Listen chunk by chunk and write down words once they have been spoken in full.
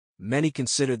Many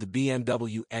consider the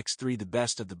BMW X3 the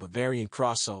best of the Bavarian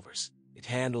crossovers. It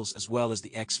handles as well as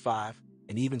the X5,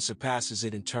 and even surpasses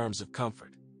it in terms of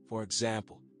comfort, for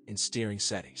example, in steering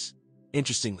settings.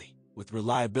 Interestingly, with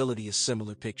reliability a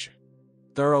similar picture.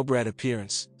 Thoroughbred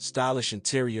appearance, stylish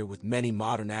interior with many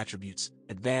modern attributes,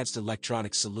 advanced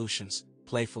electronic solutions,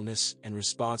 playfulness and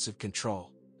responsive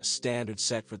control, a standard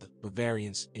set for the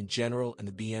Bavarians in general and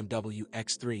the BMW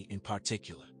X3 in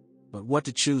particular. But what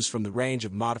to choose from the range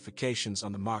of modifications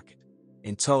on the market?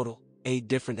 In total, 8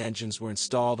 different engines were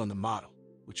installed on the model,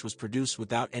 which was produced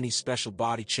without any special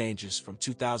body changes from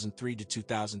 2003 to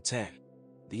 2010.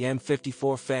 The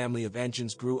M54 family of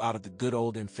engines grew out of the good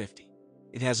old M50.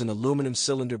 It has an aluminum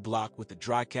cylinder block with a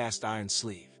dry cast iron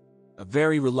sleeve. A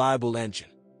very reliable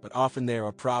engine, but often there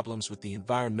are problems with the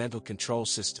environmental control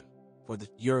system. For the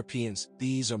Europeans,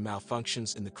 these are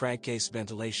malfunctions in the crankcase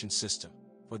ventilation system.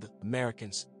 For the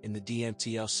Americans, in the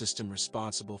DMTL system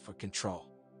responsible for control.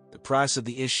 The price of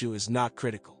the issue is not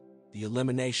critical. The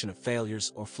elimination of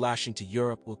failures or flashing to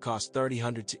Europe will cost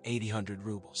 300 to 800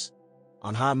 rubles.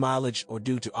 On high mileage or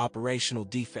due to operational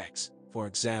defects, for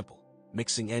example,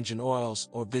 mixing engine oils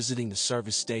or visiting the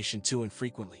service station too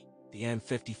infrequently, the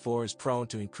M54 is prone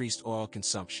to increased oil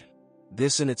consumption.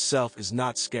 This in itself is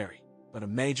not scary, but a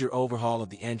major overhaul of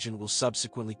the engine will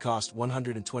subsequently cost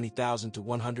 120,000 to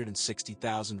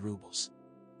 160,000 rubles.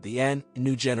 The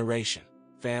new generation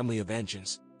family of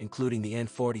engines, including the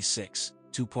N46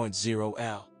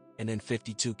 2.0L and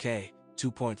N52K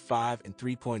 2.5 and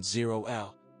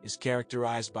 3.0L, is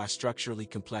characterized by structurally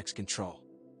complex control.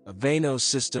 A Vanos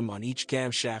system on each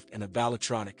camshaft and a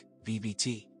Valotronic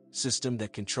VVT system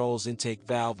that controls intake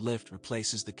valve lift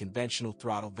replaces the conventional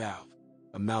throttle valve.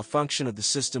 A malfunction of the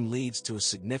system leads to a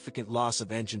significant loss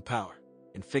of engine power,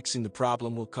 and fixing the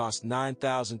problem will cost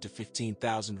 9,000 to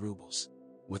 15,000 rubles.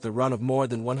 With a run of more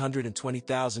than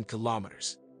 120,000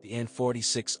 kilometers, the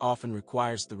N46 often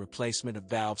requires the replacement of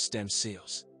valve stem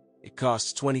seals. It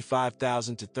costs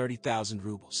 25,000 to 30,000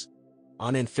 rubles.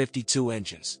 On N52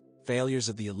 engines, failures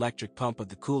of the electric pump of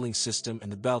the cooling system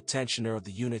and the belt tensioner of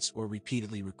the units were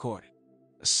repeatedly recorded.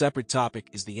 A separate topic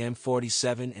is the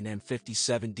M47 and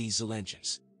M57 diesel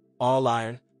engines. All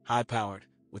iron, high-powered,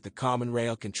 with a common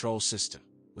rail control system,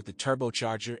 with a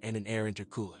turbocharger and an air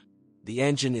intercooler. The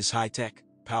engine is high-tech,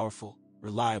 powerful,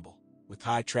 reliable, with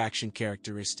high traction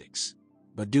characteristics.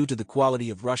 But due to the quality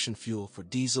of Russian fuel for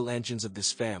diesel engines of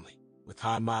this family, with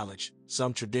high mileage,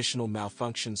 some traditional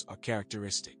malfunctions are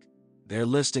characteristic. Their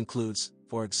list includes,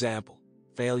 for example,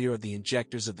 failure of the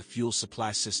injectors of the fuel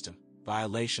supply system,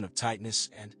 violation of tightness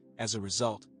and, as a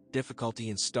result, difficulty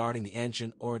in starting the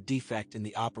engine or a defect in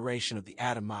the operation of the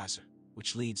atomizer,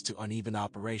 which leads to uneven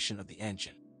operation of the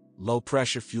engine.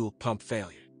 Low-pressure fuel pump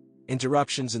failure.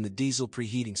 Interruptions in the diesel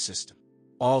preheating system.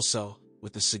 Also,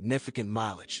 with the significant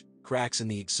mileage, cracks in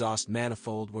the exhaust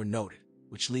manifold were noted,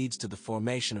 which leads to the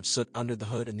formation of soot under the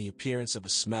hood and the appearance of a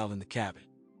smell in the cabin.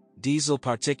 Diesel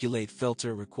particulate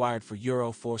filter required for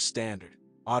Euro 4 standard.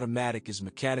 Automatic is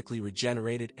mechanically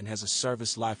regenerated and has a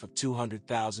service life of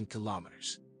 200,000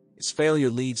 kilometers. Its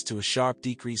failure leads to a sharp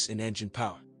decrease in engine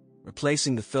power.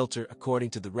 Replacing the filter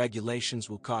according to the regulations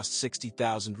will cost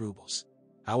 60,000 rubles.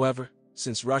 However,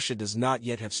 since Russia does not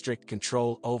yet have strict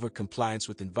control over compliance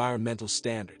with environmental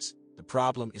standards, the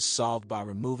problem is solved by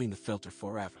removing the filter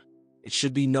forever. It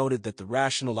should be noted that the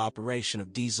rational operation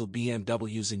of diesel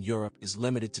BMWs in Europe is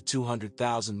limited to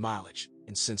 200,000 mileage,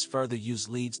 and since further use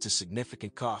leads to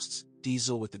significant costs,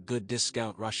 diesel with a good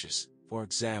discount rushes, for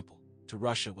example, to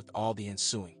Russia with all the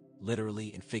ensuing,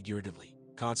 literally and figuratively,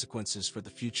 consequences for the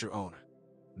future owner.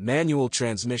 Manual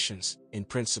transmissions, in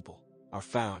principle, are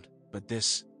found, but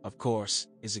this, of course,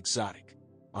 is exotic.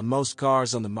 On most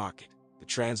cars on the market, the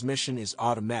transmission is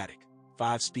automatic,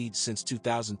 5-speed since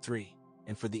 2003,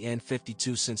 and for the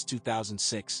N52 since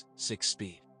 2006,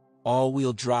 6-speed.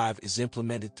 All-wheel drive is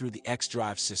implemented through the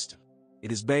X-Drive system.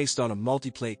 It is based on a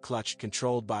multiplate clutch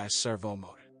controlled by a servo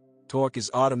motor. Torque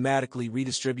is automatically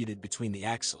redistributed between the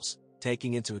axles,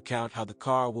 taking into account how the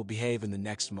car will behave in the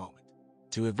next moment.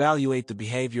 To evaluate the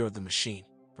behavior of the machine,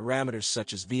 parameters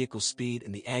such as vehicle speed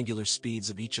and the angular speeds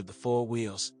of each of the 4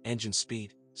 wheels, engine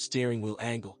speed, steering wheel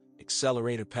angle,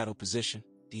 accelerator pedal position,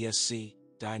 DSC,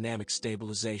 dynamic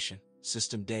stabilization,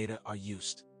 system data are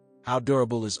used. How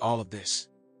durable is all of this?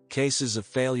 Cases of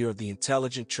failure of the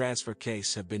intelligent transfer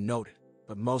case have been noted,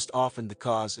 but most often the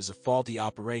cause is a faulty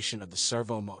operation of the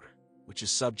servo motor, which is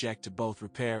subject to both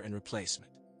repair and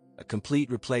replacement. A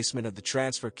complete replacement of the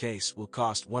transfer case will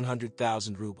cost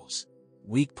 100,000 rubles.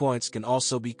 Weak points can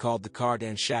also be called the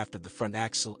cardan shaft of the front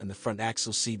axle and the front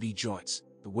axle CV joints,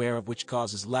 the wear of which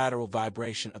causes lateral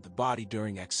vibration of the body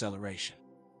during acceleration.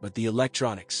 But the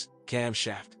electronics,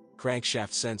 camshaft,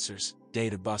 crankshaft sensors,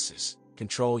 data buses,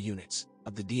 control units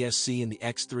of the DSC in the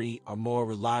X3 are more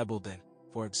reliable than,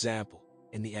 for example,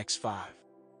 in the X5.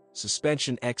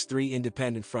 Suspension: X3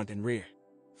 independent front and rear.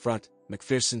 Front,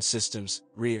 McPherson systems;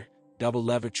 rear,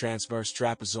 double-lever transverse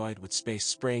trapezoid with space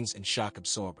springs and shock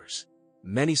absorbers.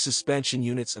 Many suspension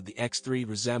units of the X3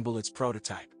 resemble its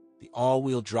prototype, the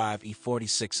all-wheel drive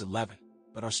E4611,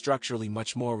 but are structurally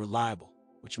much more reliable,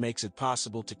 which makes it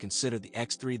possible to consider the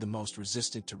X3 the most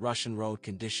resistant to Russian road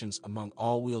conditions among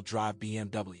all-wheel drive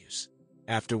BMWs.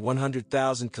 After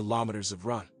 100,000 kilometers of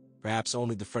run, perhaps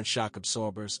only the front shock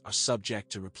absorbers are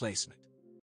subject to replacement.